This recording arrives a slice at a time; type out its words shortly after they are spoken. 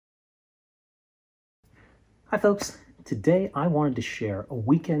Hi folks, today I wanted to share a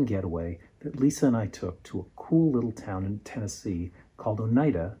weekend getaway that Lisa and I took to a cool little town in Tennessee called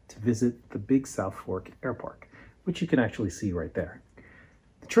Oneida to visit the Big South Fork Airpark, which you can actually see right there.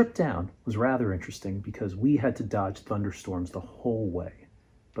 The trip down was rather interesting because we had to dodge thunderstorms the whole way,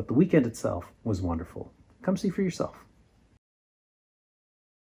 but the weekend itself was wonderful. Come see for yourself.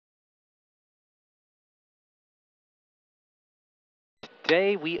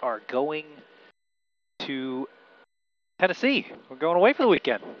 Today we are going to Tennessee. We're going away for the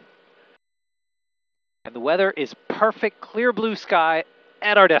weekend. And the weather is perfect, clear blue sky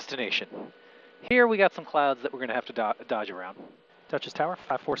at our destination. Here we got some clouds that we're going to have to dodge around. Dutchess Tower,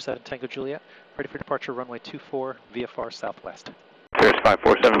 547 Tango Juliet. Ready for departure, runway 24, VFR Southwest. Cirrus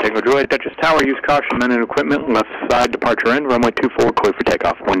 547 Tango Juliet, Dutchess Tower, use caution, men and equipment, left side departure end, runway 24, clear for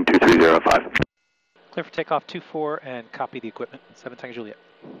takeoff, 12305. Clear for takeoff, 24, and copy the equipment, 7 Tango Juliet.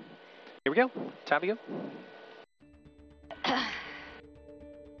 Here we go, time to go.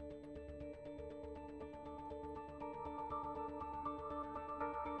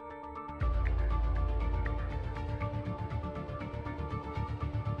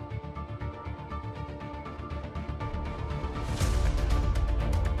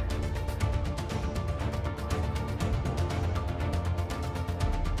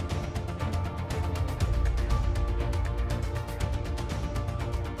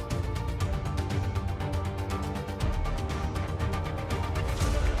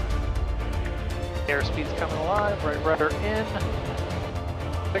 Airspeed's coming alive, right rudder in,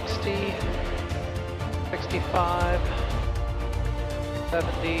 60, 65,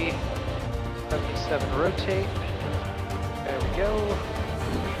 70, 77 rotate, there we go,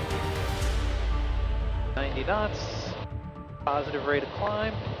 90 knots, positive rate of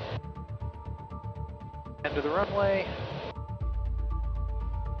climb, end of the runway.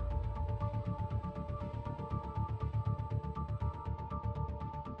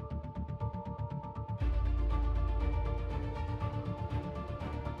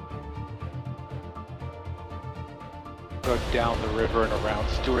 Go down the river and around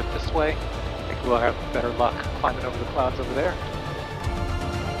Stewart this way. I think we'll have better luck climbing over the clouds over there.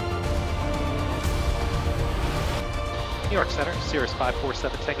 New York Center, Cirrus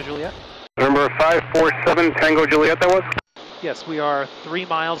 547 Tango Juliet. Number 547 Tango Juliet, that was? Yes, we are 3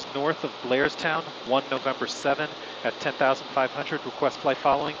 miles north of Blairstown, 1 November 7 at 10,500. Request flight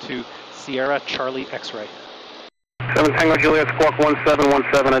following to Sierra Charlie X-Ray. 7 Tango Juliet, squawk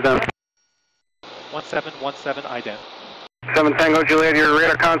 1717, ident. 1717 ident. 7 Tango Juliet, your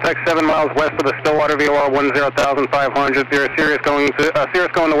radar contact 7 miles west of the Stillwater VOR 10,500. Cirrus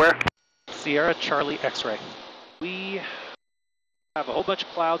going to where? Sierra Charlie X-Ray. We have a whole bunch of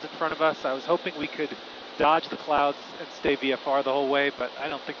clouds in front of us. I was hoping we could dodge the clouds and stay VFR the whole way, but I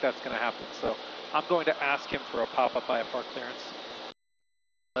don't think that's going to happen. So I'm going to ask him for a pop-up IFR clearance.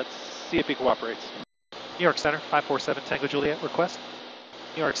 Let's see if he cooperates. New York Center, 547 Tango Juliet, request.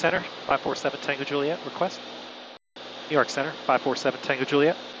 New York Center, 547 Tango Juliet, request. New York Center, 547 Tango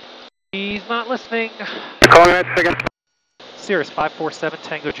Juliet. He's not listening. Calling that second. Cirrus 547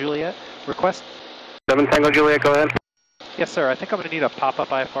 Tango Juliet, request. 7 Tango Juliet, go ahead. Yes, sir. I think I'm going to need a pop-up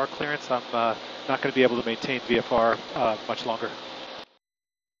IFR clearance. I'm not going to be able to maintain VFR much longer.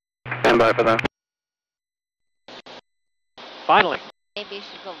 Stand by for that. Finally. Maybe you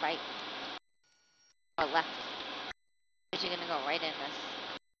should go right or left. Because you're going to go right in this.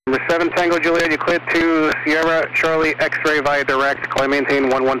 Number 7 Tango Juliet, you cleared to Sierra Charlie X-Ray via direct. Climb maintain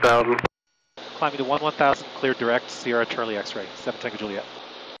 1000. Climbing to 1000, clear direct, Sierra Charlie X-Ray, 7 Tango Juliet.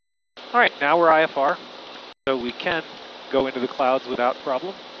 All right, now we're IFR, so we can go into the clouds without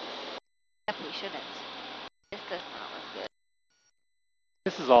problem. Except we shouldn't. This does not look good.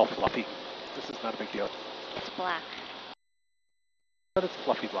 This is all fluffy. This is not a big deal. It's black. But it's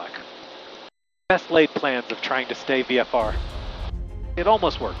fluffy black. Best laid plans of trying to stay VFR. It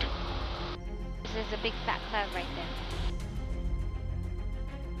almost worked. There's a big fat cloud right there.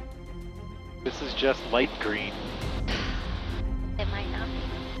 This is just light green. It might not be.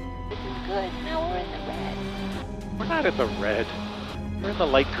 This is good. Now we're in the red. We're not in the red. We're in the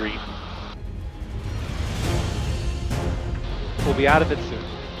light green. We'll be out of it soon.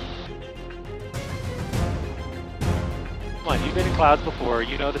 Come on, you've been in clouds before.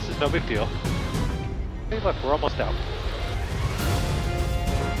 You know this is no big deal. Hey, look, we're almost out.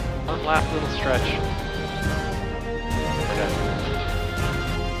 One last little stretch. We're done.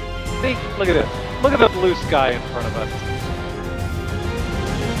 See, look at this. Look at the blue sky in front of us.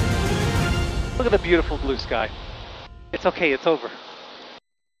 Look at the beautiful blue sky. It's okay, it's over.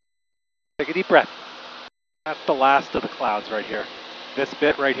 Take a deep breath. That's the last of the clouds right here. This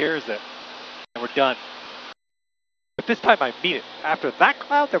bit right here is it. And we're done. But this time I mean it. After that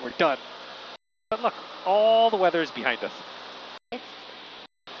cloud, then we're done. But look, all the weather is behind us. It's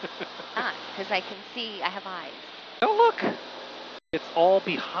not, because I can see, I have eyes. Oh, look. It's all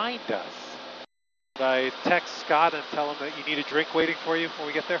behind us. Should I text Scott and tell him that you need a drink waiting for you when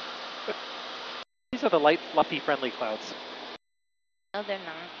we get there? These are the light, fluffy, friendly clouds. No, they're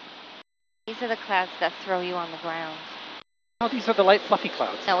not. These are the clouds that throw you on the ground. Oh, these are the light, fluffy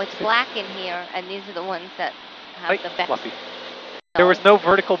clouds. No, it's black in here, and these are the ones that have Light, the best. fluffy. No. There was no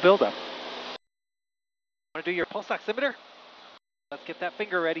vertical buildup. Want to do your pulse oximeter? Let's get that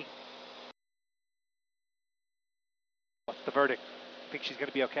finger ready. What's the verdict? Think she's going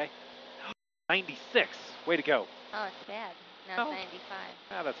to be okay? 96. Way to go. Oh, it's bad. Now No. it's 95.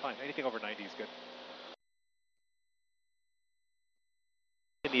 Ah, that's fine. Anything over 90 is good.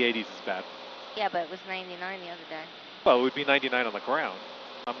 In the 80s is bad. Yeah, but it was 99 the other day. Well, it would be 99 on the ground.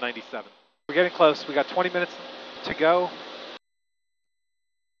 I'm 97. We're getting close. We got 20 minutes to go.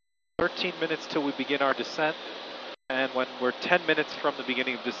 13 minutes till we begin our descent. And when we're 10 minutes from the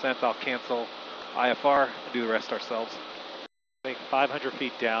beginning of descent, I'll cancel IFR and do the rest ourselves. I think 500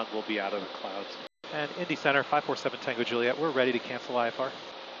 feet down, we'll be out of the clouds. And Indy Center, 547 Tango Juliet, we're ready to cancel IFR.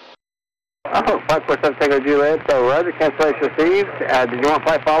 547 Tango Juliet, so roger, cancellation received. Did you want to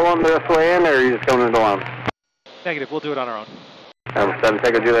fly follow-on the rest of the way in, or are you just going into alone? Negative, we'll do it on our own. 7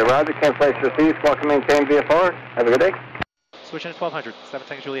 Tango Juliet, roger, cancellation received. Squawk and maintain VFR. Have a good day. Switching at 1200, 7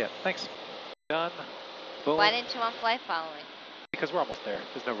 Tango Juliet. Thanks. Done. Boom. Why didn't you want flight following? Because we're almost there.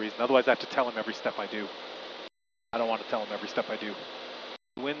 There's no reason. Otherwise, I have to tell him every step I do. I don't want to tell him every step I do.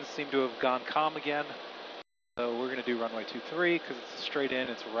 The winds seem to have gone calm again. So we're going to do runway 23 because it's straight in.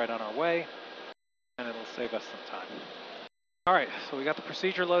 It's right on our way. And it'll save us some time. All right, so we got the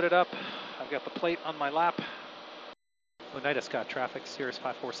procedure loaded up. I've got the plate on my lap. Oneida Scott traffic, Cirrus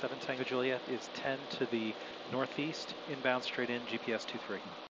 547 Tango Juliet is 10 to the northeast, inbound straight in, GPS 23.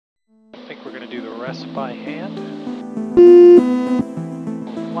 I think we're going to do the rest by hand.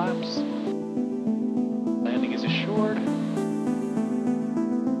 Flaps. Landing is assured.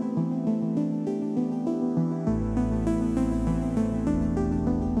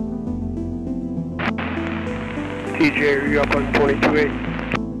 TJ, are you up on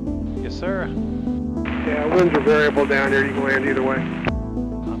 22.8? Yes, sir. Yeah, winds are variable down here. You can land either way.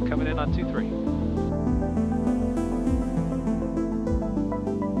 I'm coming in on 23.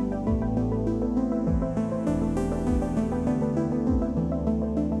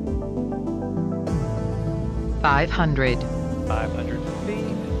 $500. 500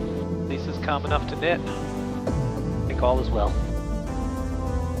 feet. Lisa's calm enough to knit. I think all is well.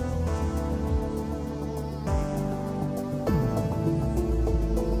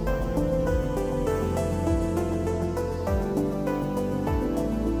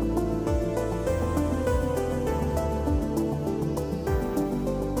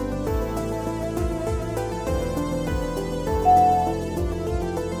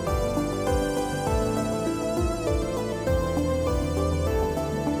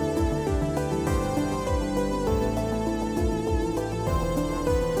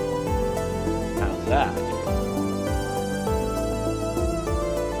 That. I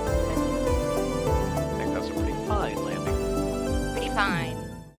think that's a pretty fine landing. Pretty fine.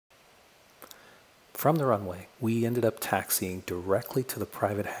 From the runway, we ended up taxiing directly to the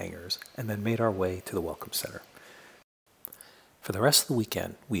private hangars and then made our way to the Welcome Center. For the rest of the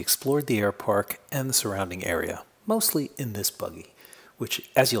weekend, we explored the airpark and the surrounding area, mostly in this buggy, which,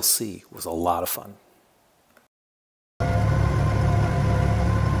 as you'll see, was a lot of fun.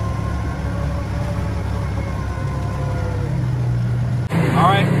 All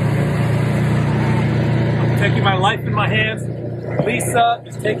right, I'm taking my life in my hands. Lisa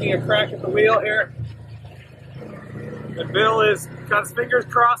is taking a crack at the wheel here. And Bill is got his fingers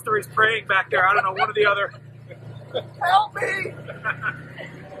crossed or he's praying back there. I don't know, one or the other. Help me!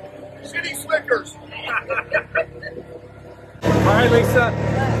 City Slickers! All right, Lisa.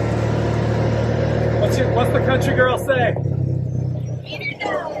 What's the country girl say?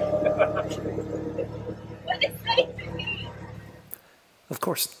 What is safe to me? Of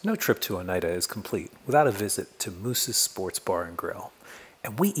course, no trip to Oneida is complete without a visit to Moose's Sports Bar and Grill.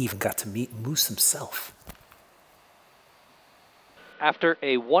 And we even got to meet Moose himself. After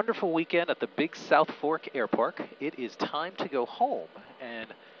a wonderful weekend at the Big South Fork Airpark, it is time to go home.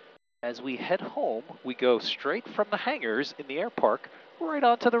 And as we head home, we go straight from the hangars in the airpark right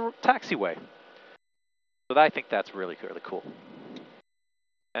onto the taxiway. So I think that's really, really cool.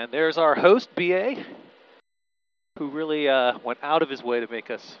 And there's our host, BA, who really went out of his way to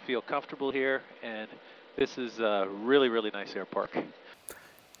make us feel comfortable here. And this is a really, really nice airpark.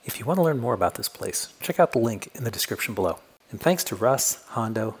 If you want to learn more about this place, check out the link in the description below. And thanks to Russ,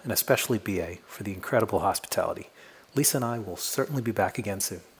 Hondo, and especially BA for the incredible hospitality. Lisa and I will certainly be back again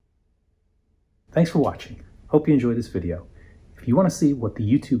soon. Thanks for watching. Hope you enjoyed this video. If you want to see what the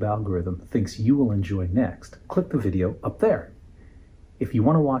YouTube algorithm thinks you will enjoy next, click the video up there. If you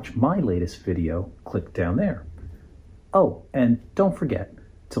want to watch my latest video, click down there. Oh, and don't forget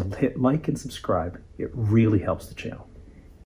to hit like and subscribe. It really helps the channel.